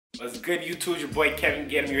What's good, YouTube? Your boy Kevin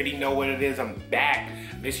Getem. You already know what it is. I'm back.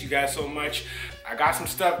 Miss you guys so much. I got some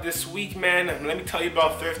stuff this week, man. Let me tell you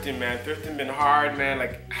about thrifting, man. Thrifting been hard, man.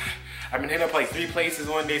 Like, I've been hitting up like 3 places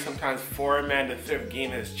one day, sometimes 4, man. The thrift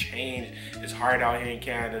game has changed. It's hard out here in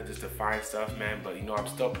Canada just to find stuff, man. But, you know, I'm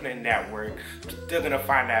still putting in that work. I'm still gonna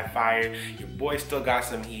find that fire. Your boy still got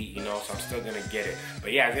some heat, you know, so I'm still gonna get it.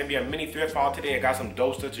 But yeah, it's gonna be a mini thrift haul today. I got some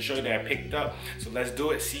dope stuff to show you that I picked up. So let's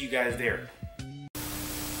do it. See you guys there.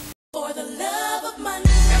 For the love of money,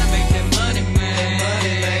 gotta make that money, man.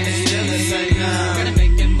 Money, man, it's still the same now. Gotta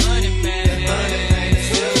make that money, man. That money, man, it's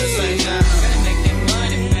still the same now. Gotta make that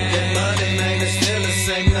money, man. That money, man, it's still the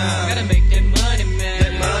same now. Gotta make that money, man.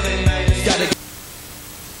 That money, man, it's gotta.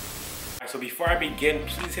 So before I begin,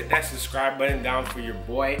 please hit that subscribe button down for your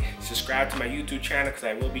boy. Subscribe to my YouTube channel because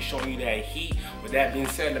I will be showing you that heat. With that being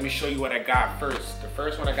said, let me show you what I got first. The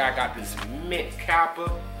first one I got this mint Kappa,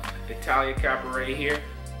 Italian Kappa right here.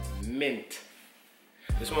 Mint.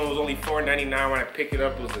 This one was only $4.99 when I picked it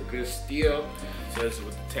up. It was a good steal. So this is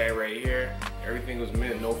with the tag right here. Everything was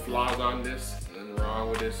mint, no flaws on this. Nothing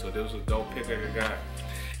wrong with this. So this was a dope pick I got.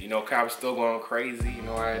 You know, Kappa's still going crazy. You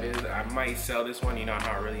know how it is. I might sell this one. You know, I'm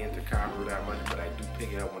not really into Kappa that much, but I do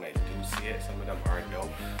pick it up when I do see it. Some of them are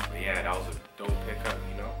dope. But yeah, that was a dope pickup,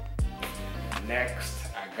 you know. Next,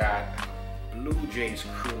 I got Blue Jays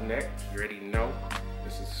crew neck. You already know.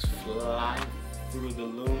 This is Fly Through the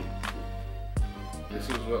Loom. This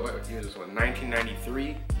is what year is this one? 1993.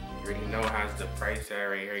 You already know it has the price tag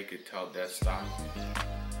right here. You could tell dead stock.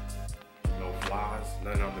 No flaws,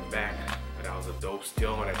 none on the back. But that was a dope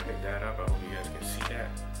steal when I picked that up. I hope you guys can see that.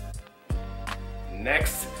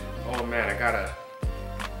 Next, oh man, I got a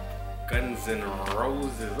Guns N'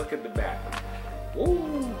 Roses. Look at the back.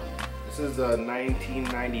 Woo! This is the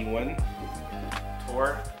 1991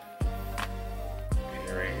 tour.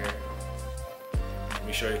 Right here. Let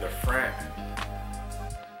me show you the front.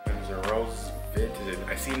 Guns N' Roses vintage.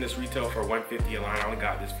 I seen this retail for $150 a line. I only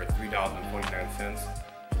got this for $3.49.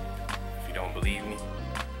 If you don't believe me,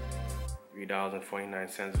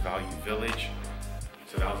 $3.49 Value Village.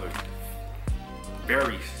 So that was a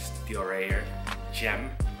very steal right here, gem.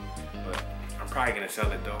 But I'm probably gonna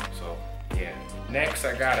sell it though. So yeah. Next,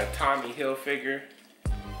 I got a Tommy Hilfiger.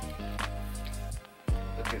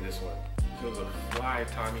 Look at this one. It was a fly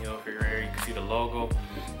Tommy Hilfiger right here. You can see the logo.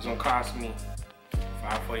 It's gonna cost me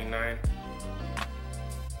 $5.49.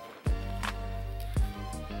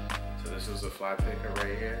 So this was a fly picker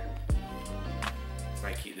right here.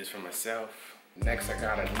 Might keep this for myself. Next, I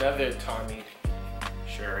got another Tommy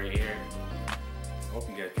shirt right here. Hope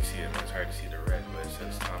you guys can see it. It's hard to see the red, but it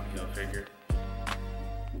says Tommy Hilfiger.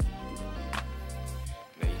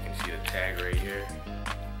 Then you can see the tag right here.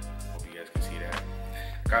 Hope you guys can see that.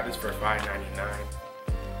 Got this for $5.99.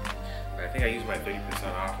 I think I used my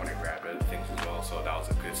 30% off when I grabbed other things as well, so that was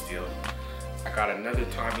a good steal. I got another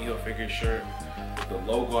Tommy Hilfiger shirt with the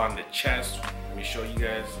logo on the chest. Let me show you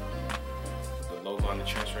guys. The logo on the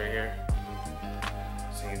chest right here.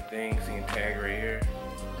 Same thing, same tag right here.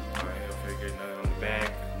 Tommy Hilfiger, nothing on the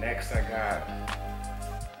back. Next, I got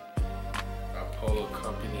a Polo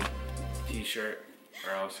Company t-shirt,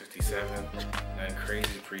 RL67. Nothing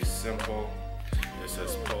crazy, pretty simple. This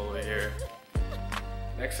says Polo here.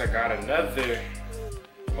 Next, I got another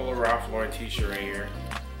Polo Ralph Lauren t-shirt right here.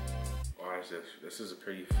 Why is this? This is a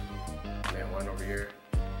pretty mint one over here.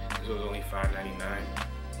 This was only $5.99.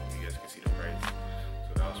 You guys can see the price.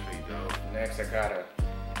 So that was pretty dope. Next, I got a,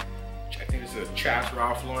 I think this is a Chaps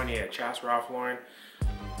Ralph Lauren. Yeah, Chaps Ralph Lauren.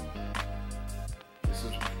 This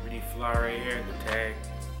is pretty fly right here, the tag.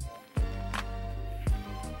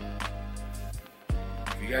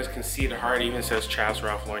 You guys can see the heart even says Chaps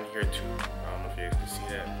Ralph Lauren here too. I don't know if you guys can see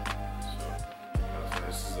that. So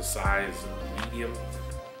this is a size medium.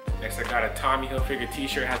 Next, I got a Tommy Hilfiger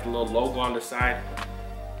t-shirt. Has the little logo on the side.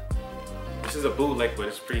 This is a bootleg, but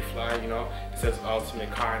it's pretty fly, you know. It says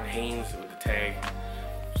Ultimate Cotton Hanes with the tag.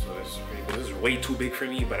 So this is pretty good. This is way too big for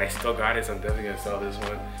me, but I still got it, so I'm definitely gonna sell this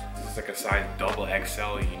one. This is like a size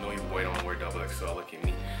XXL. You know your boy don't wear XXL, look at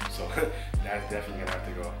me. So that's definitely gonna have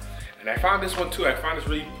to go. And I found this one too. I found this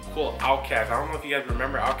really cool Outcast. I don't know if you guys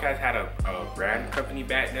remember, Outcast had a brand company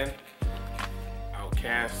back then.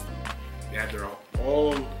 Outcast. They had their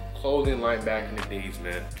own clothing line back in the days,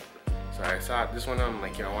 man. So I saw this one, I'm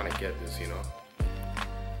like, yeah, I want to get this, you know.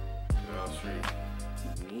 So that was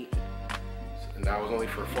pretty neat. And that was only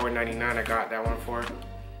for $4.99. I got that one for.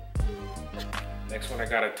 Next one, I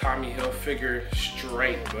got a Tommy Hilfiger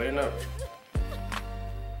straight button up.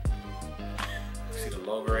 See the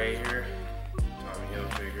logo right here, Tommy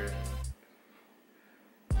Hilfiger.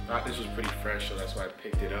 Thought this was pretty fresh, so that's why I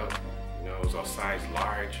picked it up. You know, it was a size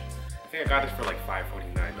large. I think I got this for like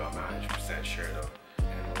 $5.49 though, I'm not 100% sure though.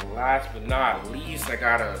 And last but not least, I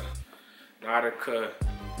got a Nautica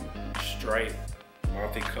stripe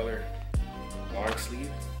multicolor long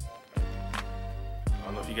sleeve. I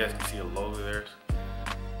don't know if you guys can see a logo there.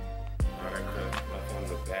 Nautica, nothing on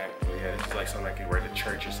the back, but yeah, this is like something I can wear to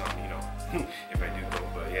church or something, you know, if I do go.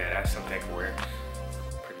 But yeah, that's something I can wear.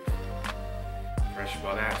 Pretty fresh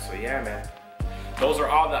about that. So yeah, man. Those are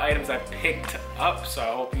all the items I picked up, so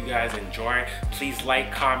I hope you guys enjoy. Please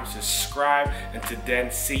like, comment, subscribe, and to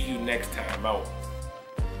then see you next time. I'm out.